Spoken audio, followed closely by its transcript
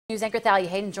News anchor Thalia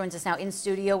Hayden joins us now in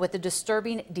studio with the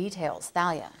disturbing details.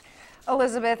 Thalia.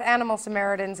 Elizabeth, Animal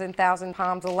Samaritans in Thousand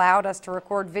Palms allowed us to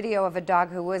record video of a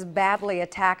dog who was badly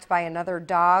attacked by another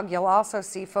dog. You'll also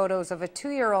see photos of a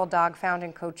 2-year-old dog found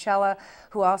in Coachella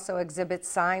who also exhibits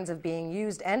signs of being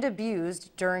used and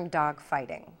abused during dog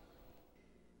fighting.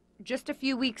 Just a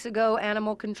few weeks ago,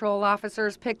 animal control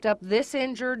officers picked up this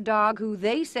injured dog who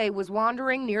they say was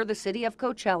wandering near the city of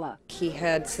Coachella. He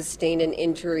had sustained an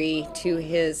injury to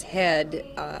his head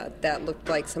that looked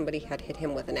like somebody had hit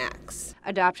him with an axe.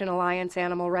 Adoption Alliance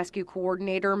Animal Rescue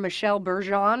Coordinator Michelle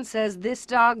Bergeron says this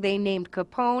dog they named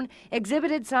Capone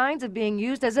exhibited signs of being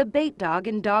used as a bait dog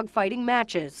in dog fighting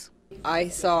matches. I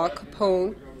saw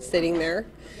Capone sitting there,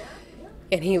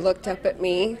 and he looked up at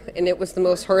me, and it was the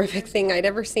most horrific thing I'd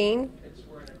ever seen.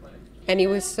 And he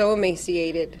was so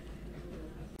emaciated.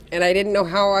 And I didn't know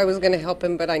how I was going to help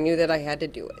him, but I knew that I had to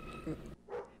do it.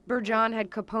 Bergeron had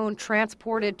Capone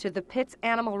transported to the Pitts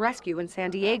Animal Rescue in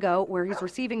San Diego, where he's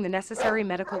receiving the necessary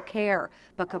medical care.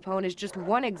 But Capone is just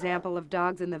one example of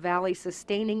dogs in the valley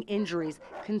sustaining injuries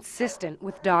consistent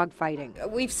with dog fighting.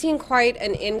 We've seen quite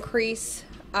an increase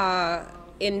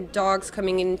in dogs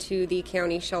coming into the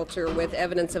county shelter with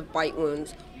evidence of bite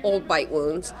wounds, old bite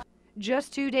wounds.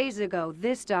 Just 2 days ago,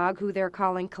 this dog, who they're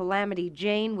calling Calamity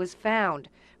Jane, was found.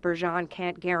 Bergeron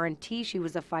can't guarantee she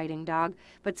was a fighting dog,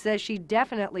 but says she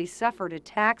definitely suffered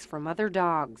attacks from other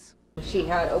dogs. She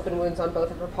had open wounds on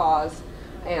both of her paws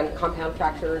and compound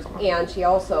fractures, and she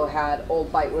also had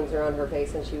old bite wounds around her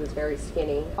face, and she was very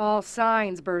skinny. All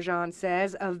signs, Bergeron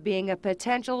says, of being a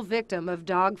potential victim of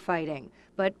dog fighting.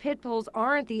 But pit bulls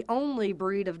aren't the only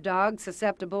breed of dogs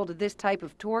susceptible to this type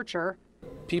of torture.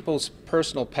 People's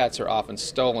personal pets are often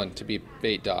stolen to be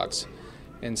bait dogs.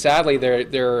 And sadly,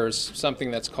 there's something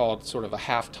that's called sort of a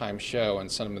halftime show in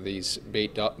some of these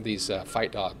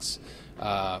fight dogs.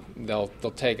 They'll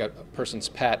take a person's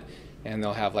pet and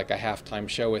they'll have like a halftime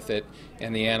show with it,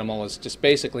 and the animal is just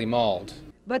basically mauled.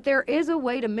 But there is a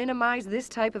way to minimize this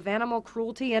type of animal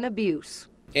cruelty and abuse.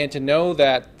 And to know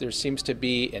that there seems to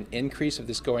be an increase of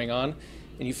this going on,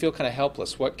 and you feel kind of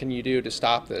helpless. What can you do to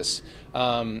stop this?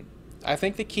 I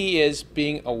think the key is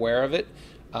being aware of it.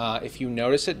 If you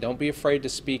notice it, don't be afraid to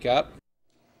speak up.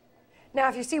 Now,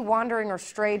 if you see wandering or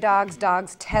stray dogs,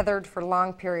 dogs tethered for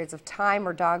long periods of time,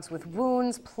 or dogs with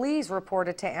wounds, please report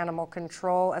it to animal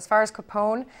control. As far as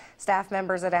Capone, staff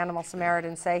members at Animal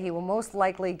Samaritans say he will most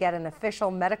likely get an official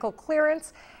medical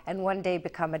clearance and one day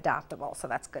become adoptable. So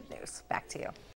that's good news. Back to you.